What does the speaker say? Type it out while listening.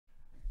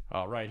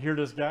All right, here it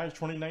is, guys.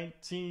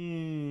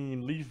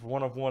 2019 Leaf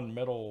 1 of 1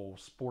 metal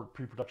sport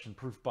pre-production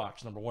proof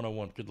box number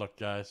 101. Good luck,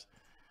 guys.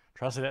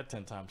 Try to say that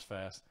 10 times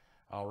fast.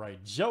 All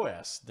right, Joe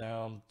S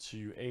down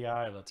to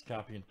AI. Let's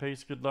copy and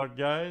paste. Good luck,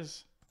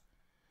 guys.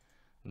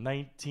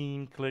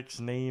 19 clicks,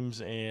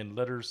 names and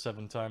letters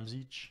 7 times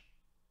each.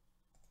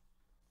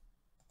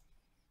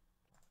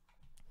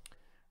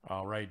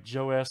 All right,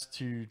 Joe S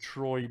to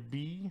Troy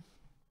B.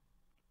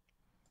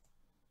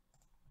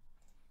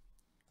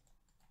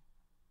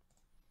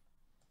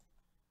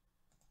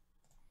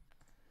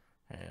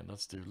 And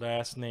let's do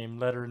last name,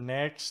 letter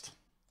next.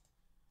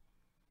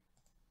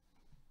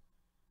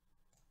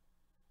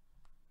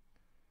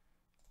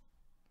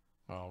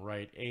 All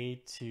right, A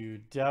to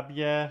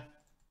W.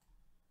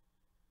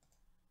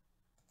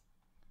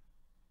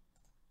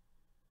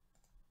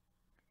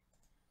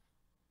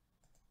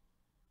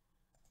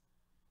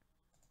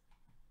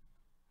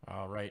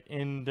 All right,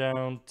 N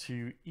down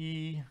to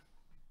E.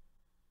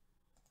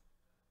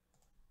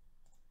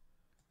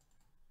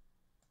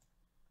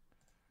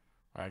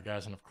 All right,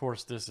 guys, and of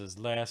course, this is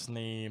last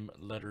name,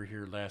 letter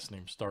here, last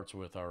name starts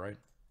with, all right?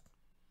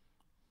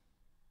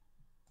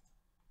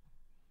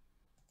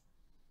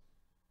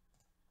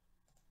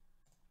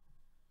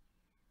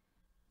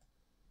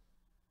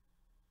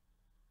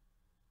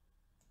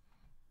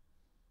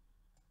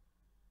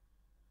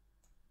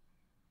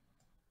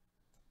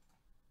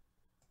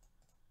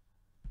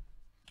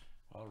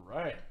 All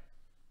right.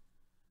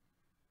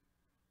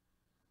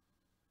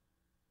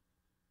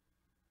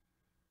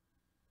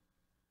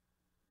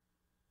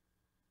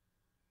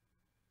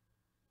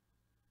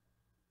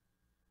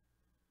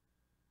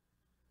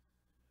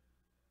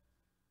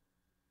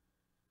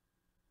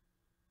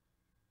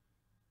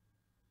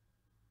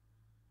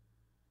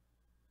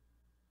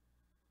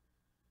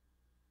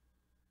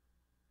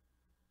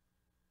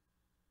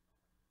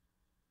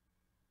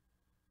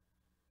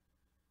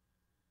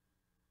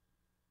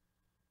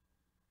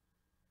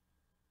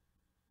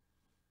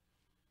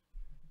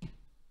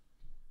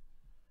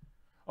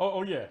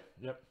 Oh yeah,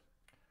 yep.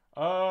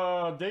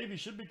 Davey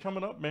should be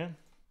coming up, man.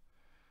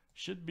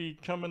 Should be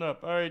coming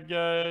up. All right,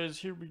 guys,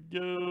 here we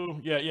go.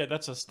 Yeah,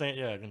 that's a stand.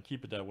 Yeah, I can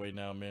keep it that way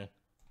now, man.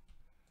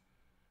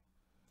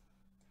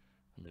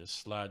 Let me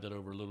just slide that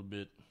over a little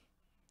bit.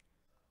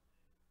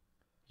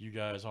 You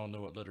guys all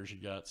know what letters you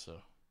got, so.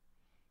 All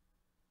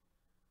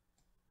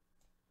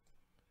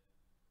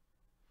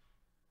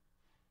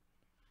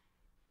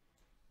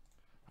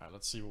right,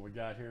 let's see what we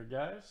got here,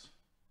 guys.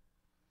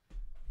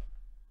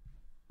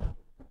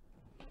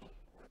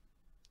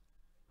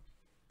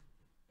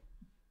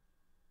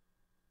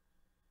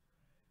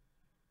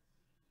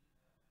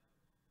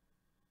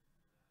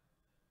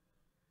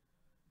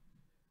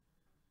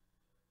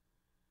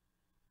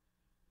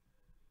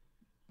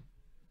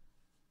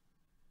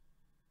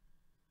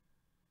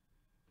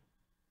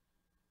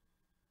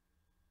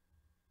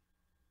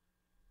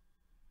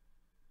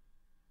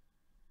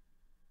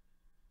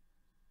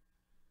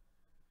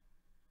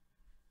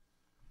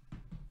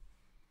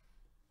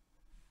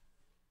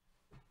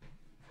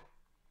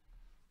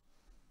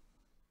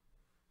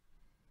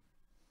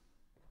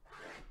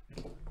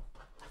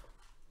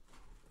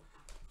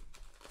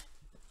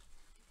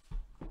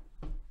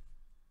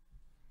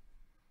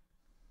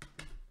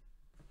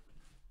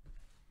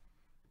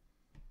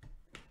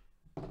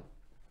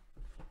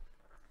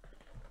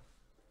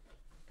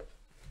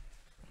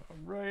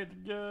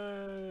 Alright,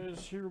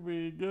 guys, here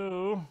we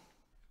go.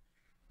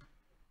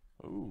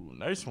 Ooh,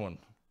 nice one.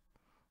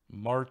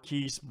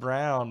 Marquise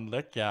Brown,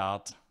 look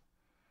out.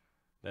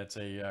 That's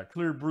a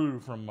clear brew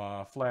from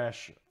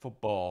Flash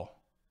Football.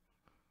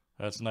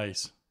 That's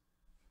nice.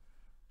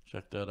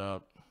 Check that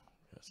out. You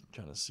guys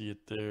can kind of see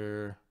it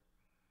there.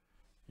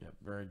 Yep,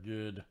 very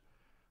good.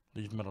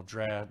 Leaf metal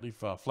draft,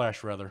 leaf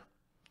flash rather.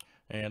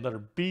 And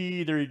letter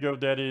B, there you go.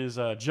 That is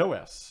Joe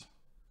S.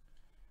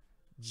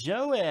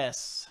 Joe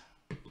S.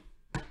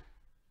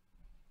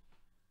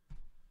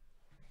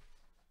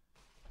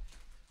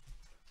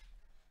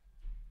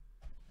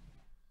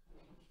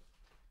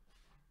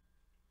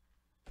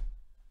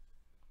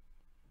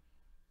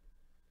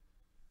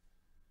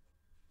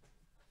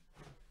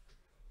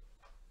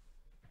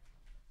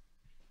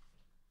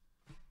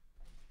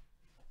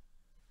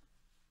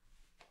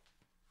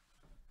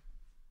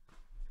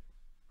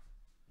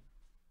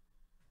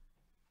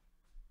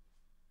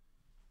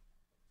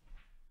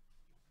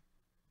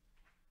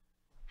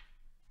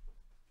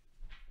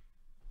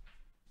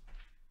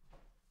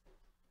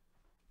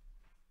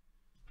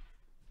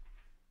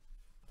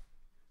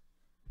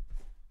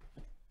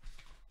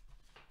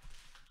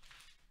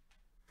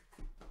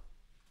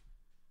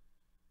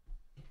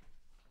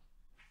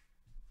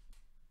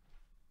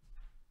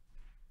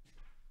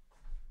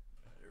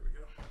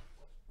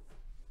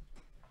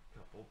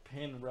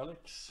 Pin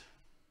relics.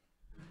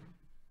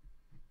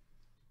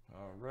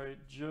 All right,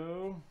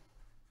 Joe.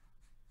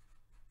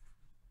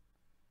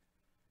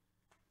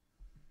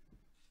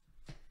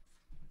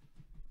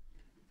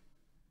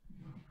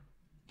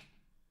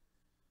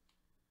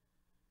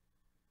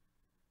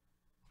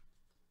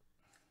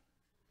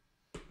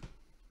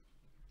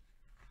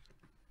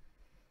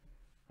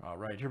 All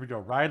right, here we go.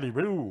 Riley,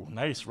 ooh,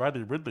 nice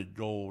Riley Ridley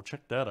goal.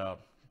 Check that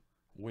out.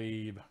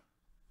 Wave.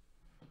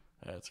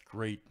 That's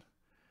great.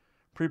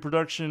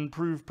 Pre-production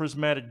proof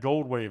prismatic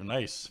gold wave.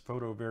 Nice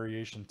photo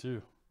variation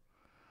too.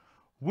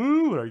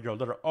 Woo! There you go.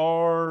 Letter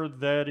R.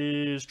 That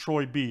is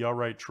Troy B. All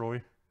right,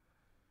 Troy.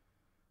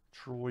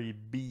 Troy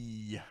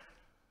B.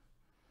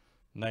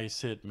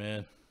 Nice hit,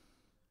 man.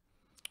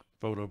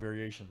 Photo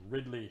variation.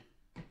 Ridley.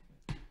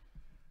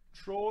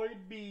 Troy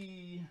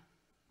B.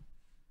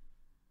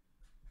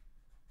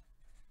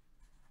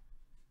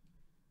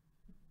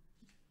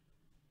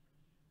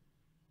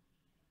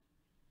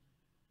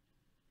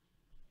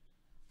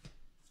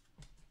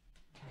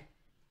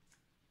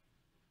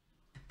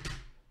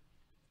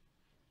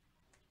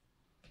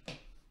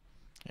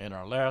 And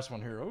our last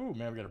one here. Oh,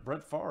 man, we got a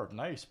Brett Favre.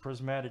 Nice.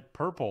 Prismatic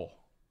purple.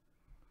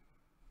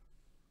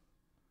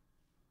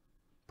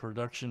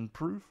 Production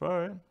proof. All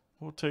right.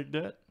 We'll take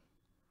that.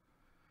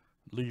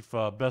 Leaf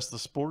Best of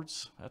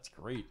Sports. That's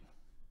great.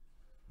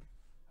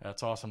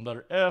 That's awesome.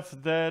 Letter F.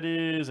 That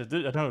is... I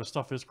know the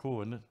stuff is cool,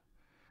 isn't it?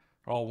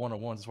 All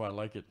 101s. That's why I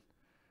like it.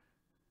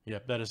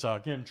 Yep, that is,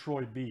 again,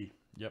 Troy B.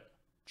 Yep.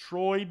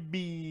 Troy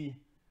B.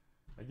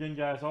 Again,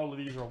 guys, all of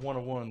these are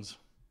 101s.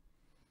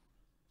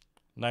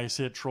 Nice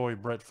hit, Troy,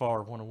 Brett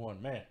Favre,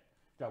 101. Man,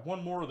 got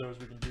one more of those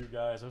we can do,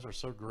 guys. Those are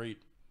so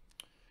great.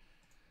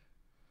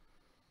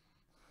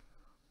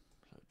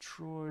 So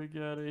Troy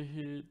got a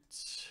hit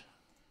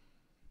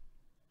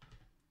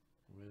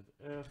with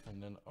F,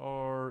 and then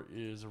R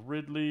is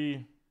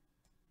Ridley.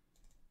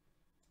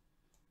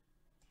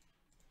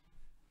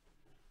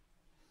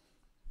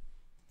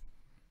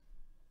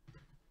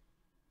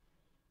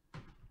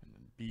 And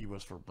then B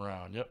was for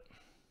Brown. Yep.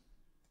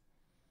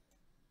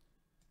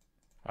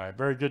 All right,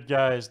 very good,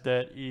 guys.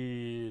 That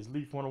is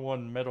Leaf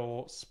 101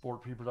 Metal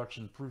Sport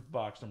Pre-Production Proof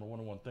Box number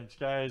 101. Thanks,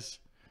 guys.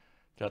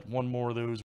 Got one more of those.